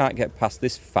shame I can't get past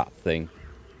this fat thing.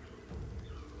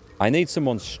 I need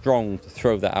someone strong to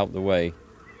throw that out the way.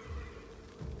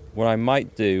 What I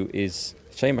might do is...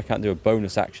 Shame I can't do a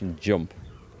bonus action jump.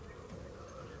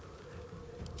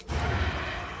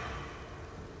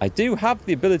 I do have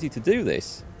the ability to do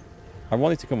this. I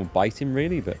wanted to come and bite him,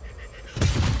 really, but...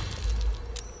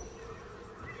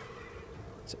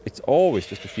 It's always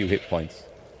just a few hit points.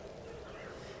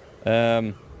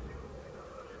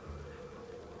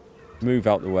 Move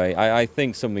out the way. I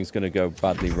think something's going to go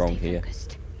badly wrong here.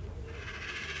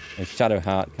 And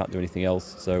Shadowheart can't do anything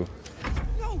else, so...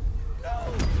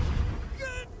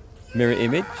 Mirror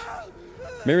image.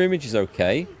 Mirror image is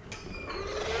okay.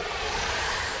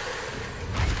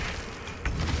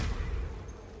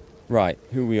 Right,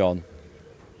 who are we on?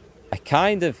 I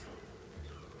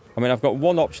mean, I've got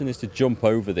one option is to jump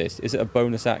over this. Is it a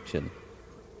bonus action?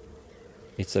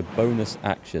 It's a bonus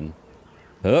action.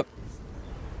 Up.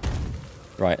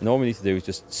 Right, and all we need to do is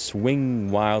just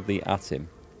swing wildly at him.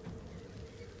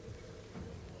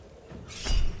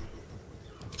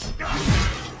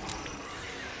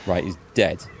 Right, he's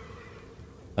dead.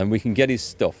 And we can get his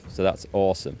stuff, so that's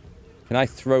awesome. Can I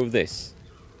throw this?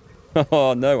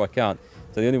 Oh, no, I can't.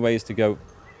 So the only way is to go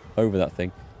over that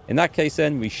thing. In that case,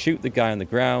 then, we shoot the guy on the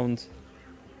ground.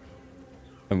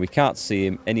 And we can't see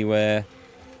him anywhere.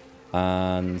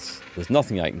 And there's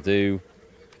nothing I can do.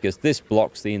 Because this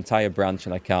blocks the entire branch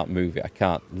and I can't move it. I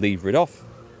can't lever it off.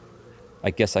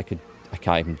 I guess I can't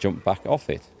even jump back off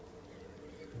it.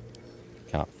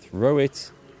 Can't throw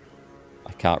it.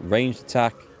 I can't range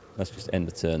attack. Let's just end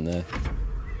the turn there.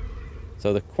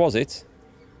 So the Quasit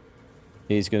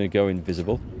is going to go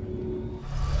invisible.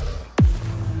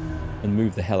 And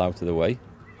move the hell out of the way.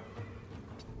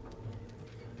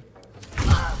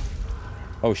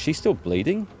 Oh, she's still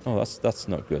bleeding? Oh, that's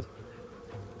not good.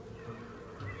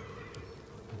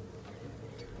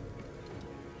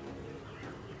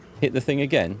 Hit the thing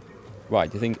again? Right,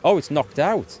 do you think... Oh, it's knocked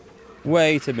out.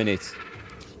 Wait a minute.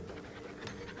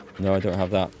 No, I don't have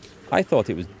that. I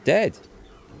thought it was dead.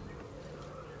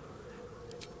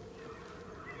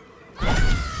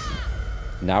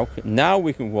 Now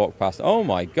we can walk past. Oh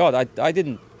my god, I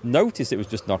didn't notice it was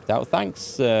just knocked out. Thanks,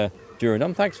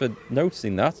 Duradum. Thanks for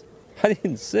noticing that. I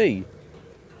didn't see.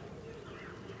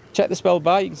 Check the spell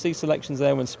bar. You can see selections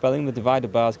there when spelling. The divider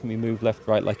bars can be moved left,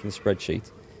 right, like in a spreadsheet.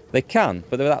 They can,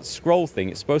 but that scroll thing,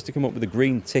 it's supposed to come up with a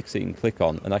green tick that you can click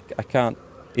on, and I can't...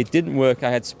 It didn't work. I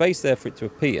had space there for it to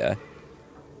appear,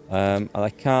 and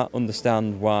I can't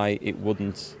understand why it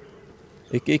wouldn't...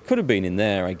 It could have been in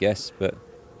there, I guess, but...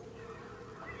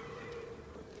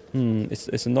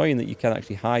 It's annoying that you can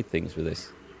actually hide things with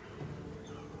this.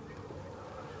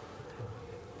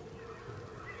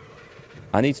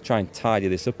 I need to try and tidy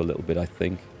this up a little bit, I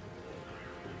think.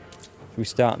 Should we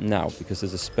start now? Because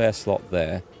there's a spare slot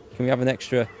there. Can we have an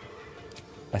extra?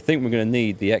 I think we're going to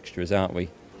need the extras, aren't we?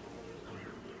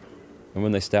 And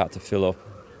when they start to fill up,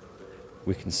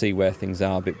 we can see where things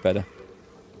are a bit better.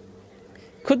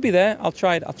 Could be there. I'll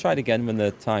try it again when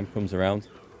the time comes around.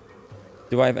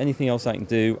 Do I have anything else I can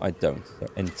do? I don't. So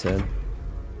end turn.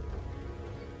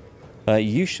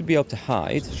 You should be able to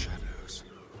hide.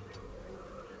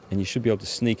 And you should be able to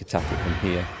sneak attack it from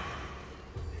here.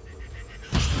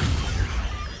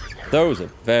 Those are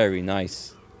very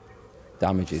nice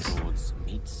damages.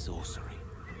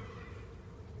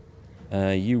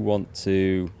 You want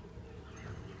to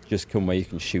just come where you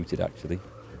can shoot it, actually.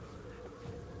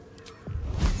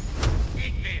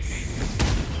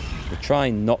 We're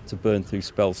trying not to burn through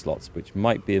spell slots, which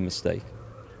might be a mistake.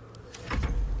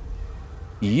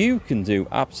 You can do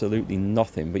absolutely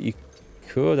nothing, but you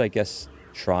could, I guess,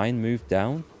 try and move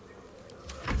down.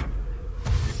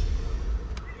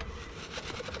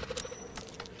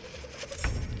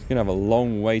 It's going to have a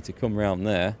long way to come around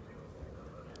there.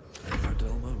 Never a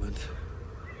dull moment.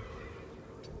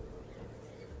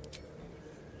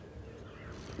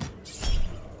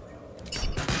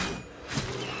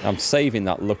 I'm saving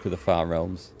that luck of the Far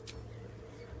Realms.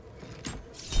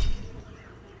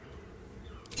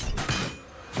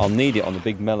 I'll need it on a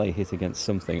big melee hit against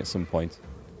something at some point.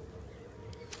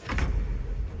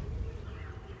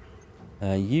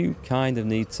 You kind of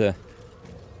need to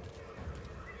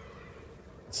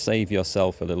save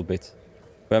yourself a little bit.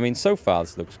 But I mean, so far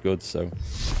this looks good, so...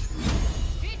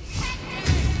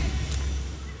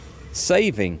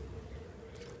 Saving!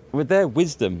 With their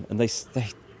wisdom, and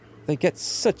they get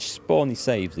such spawny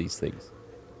saves, these things.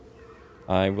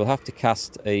 I will have to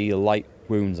cast a light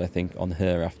wounds, I think, on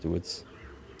her afterwards.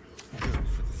 Go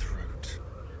for the throat.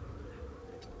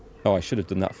 Oh, I should have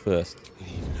done that first.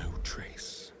 Leave no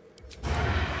trace.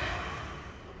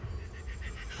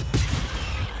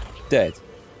 Dead.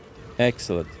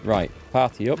 Excellent. Right,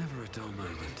 party up. Never a dull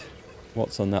moment.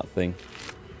 What's on that thing?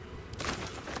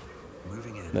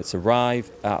 Moving in. Let's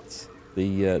arrive at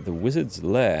the wizard's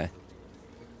lair.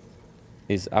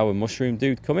 Is our mushroom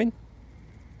dude coming?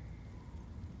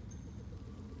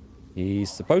 He's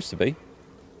supposed to be.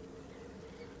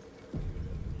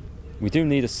 We do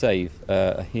need a save.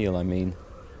 A heal, I mean.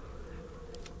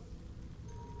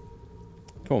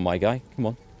 Come on, my guy. Come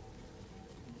on.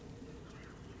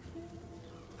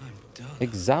 I'm done.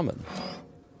 Examine.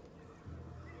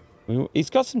 Well, he's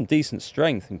got some decent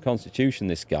strength and constitution,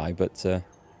 this guy, but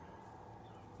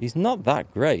he's not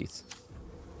that great.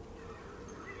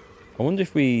 I wonder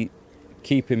if we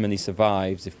keep him and he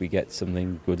survives, if we get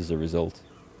something good as a result.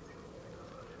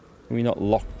 Can we not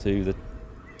lock to the...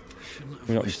 Can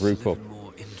we not group up?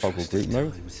 Toggle group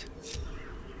mode?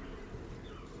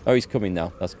 Oh, he's coming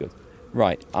now. That's good.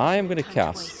 Right, I am going to Can't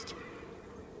cast. waste.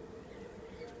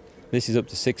 This is up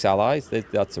to 6 allies.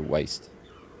 That's a waste.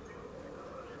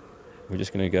 We're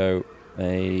just going to go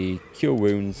a Cure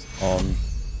Wounds on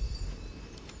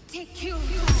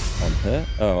her.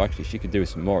 Oh, actually, she could do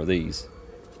some more of these.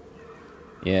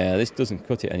 Yeah, this doesn't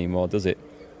cut it anymore, does it?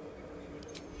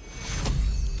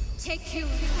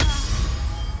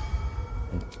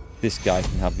 And this guy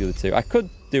can have the other two. I could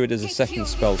do it as a second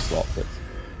spell slot, but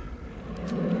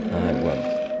I won't.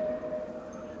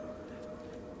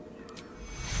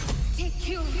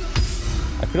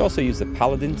 I could also use the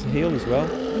Paladin to heal as well.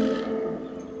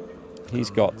 He's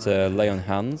got Lay on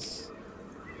Hands.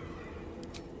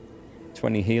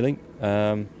 20 healing.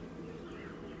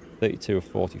 32 or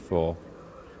 44.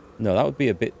 No, that would be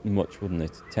a bit much, wouldn't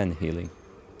it? 10 healing.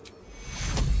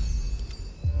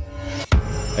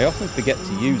 I often forget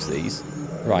to use these.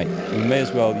 Right, we may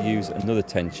as well use another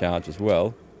 10 charge as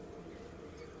well.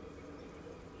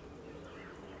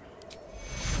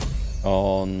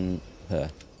 On her.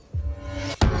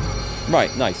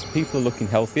 Right, nice. People are looking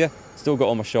healthier. Still got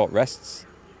all my short rests.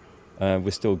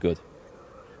 We're still good.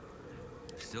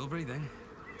 Still breathing.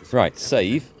 Right,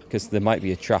 save, because there might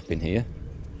be a trap in here.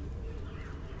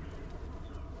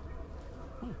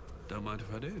 Oh, don't mind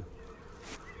if I do.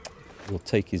 We'll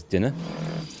take his dinner.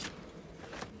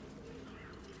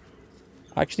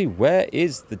 Actually, where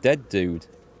is the dead dude?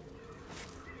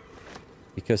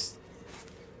 Because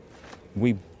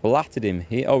we blatted him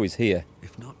here. Oh, he's here.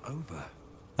 If not over.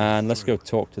 And let's go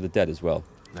talk to the dead as well.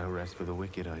 No rest for the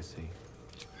wicked, I see.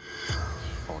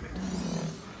 On it.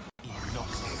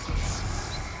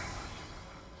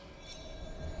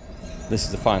 This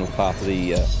is the final part of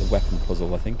the weapon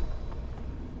puzzle, I think.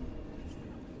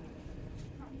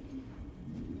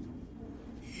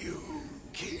 You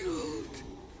killed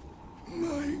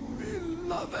my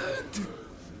beloved.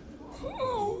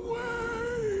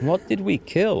 Away. What did we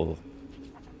kill?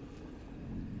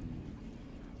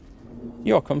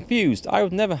 You're confused. I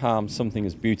would never harm something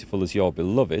as beautiful as your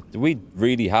beloved. Do we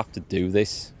really have to do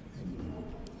this?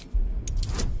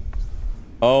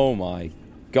 Oh my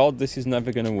god, this is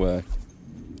never going to work.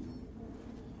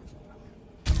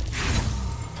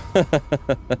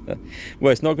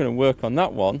 Well, it's not going to work on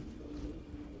that one.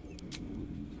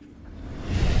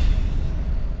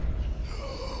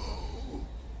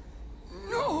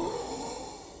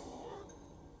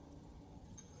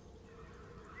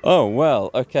 Oh,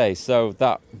 well, okay, so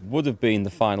that would have been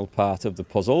the final part of the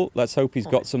puzzle. Let's hope he's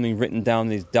got something written down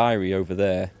in his diary over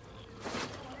there.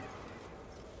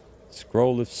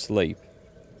 Scroll of Sleep.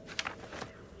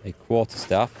 A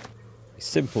quarterstaff. A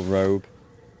simple robe.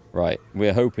 Right,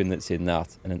 we're hoping that's in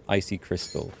that. And an icy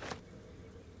crystal.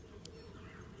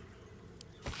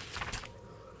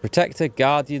 Protector,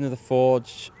 Guardian of the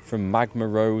Forge from Magma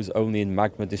Rose, only in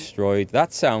Magma Destroyed.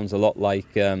 That sounds a lot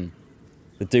like the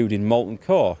dude in Molten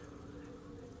Core.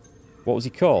 What was he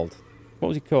called? What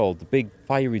was he called? The big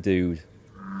fiery dude.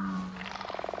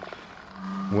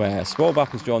 Where a small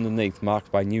map is drawn underneath,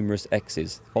 marked by numerous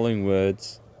X's. Following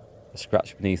words are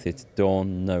scratched beneath it.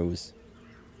 Dawn knows.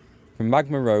 From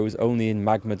Magma Rose, only in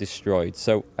Magma Destroyed.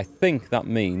 So I think that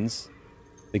means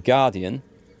the Guardian.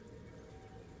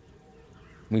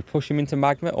 We push him into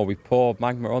magma, or we pour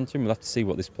magma onto him. We'll have to see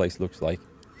what this place looks like.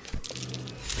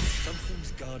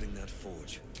 Something's guarding that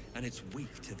forge, and it's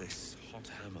weak to this hot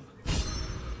hammer.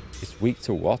 It's weak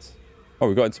to what? Oh,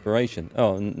 we've got inspiration.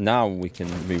 Oh, now we can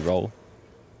re-roll.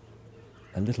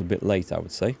 A little bit late, I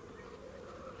would say.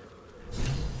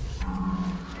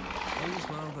 All's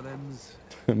well that ends.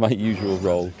 My usual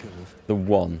roll. The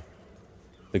 1.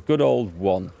 The good old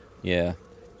 1. Yeah.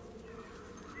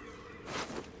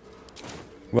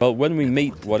 Well, when we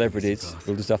meet whatever it is,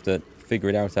 we'll just have to figure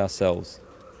it out ourselves.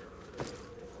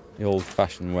 The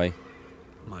old-fashioned way.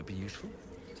 Might be useful.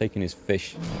 Taking his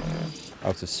fish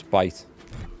out of spite.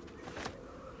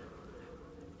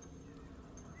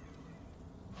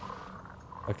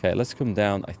 Okay, let's come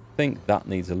down. I think that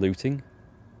needs a looting.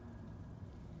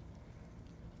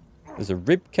 There's a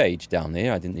rib cage down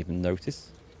here. I didn't even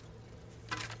notice.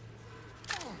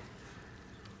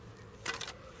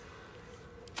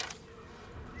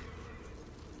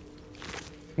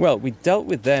 Well, we dealt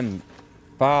with them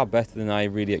far better than I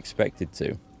really expected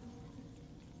to.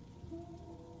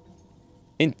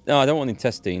 No, I don't want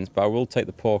intestines, but I will take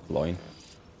the pork loin.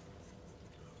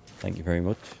 Thank you very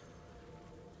much.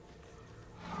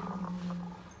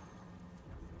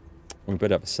 We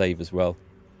better have a save as well.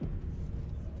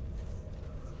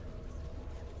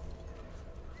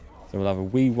 So we'll have a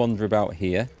wee wander about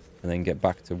here and then get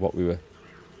back to what we were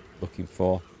looking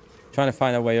for. Trying to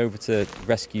find our way over to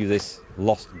rescue this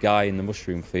lost guy in the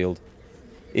mushroom field.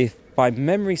 If my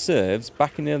memory serves,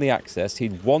 back in early access,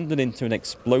 he'd wandered into an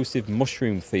explosive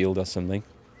mushroom field or something.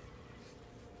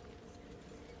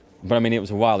 But I mean, it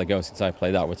was a while ago since I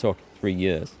played that. We're talking 3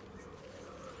 years.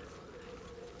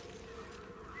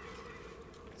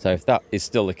 So if that is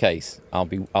still the case, I'll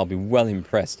be well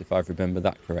impressed if I remember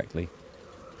that correctly.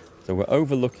 So we're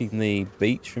overlooking the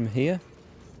beach from here.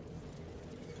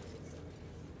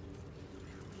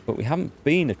 But we haven't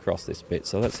been across this bit,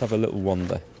 so let's have a little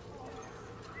wander.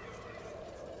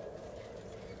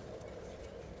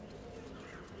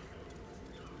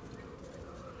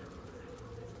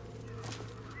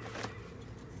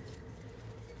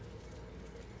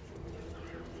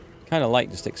 Kind of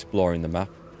like just exploring the map.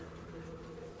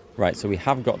 Right, so we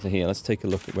have got to here. Let's take a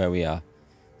look at where we are.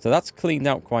 So that's cleaned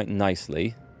out quite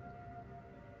nicely.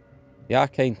 The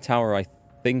arcane tower, I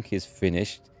think, is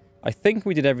finished. I think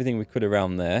we did everything we could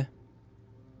around there.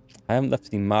 I haven't left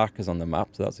any markers on the map,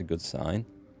 so that's a good sign.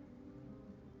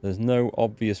 There's no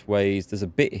obvious ways. There's a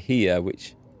bit here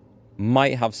which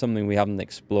might have something we haven't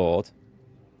explored.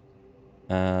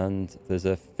 And there's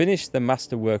a finish the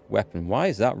masterwork weapon. Why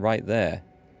is that right there?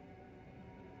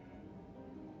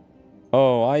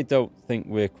 Oh, I don't think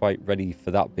we're quite ready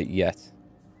for that bit yet.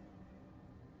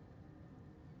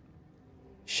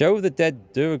 Show the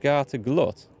dead Durgar to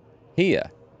Glut.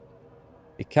 Here.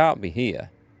 It can't be here.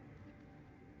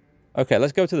 Okay,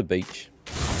 let's go to the beach.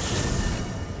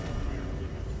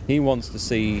 He wants to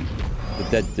see the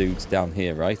dead dudes down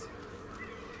here, right?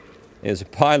 There's a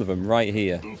pile of them right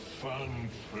here. The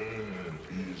fanfare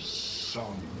is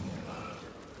sung.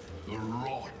 The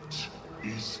rot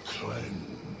is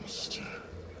cleansed.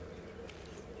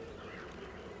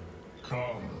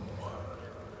 Come.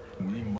 We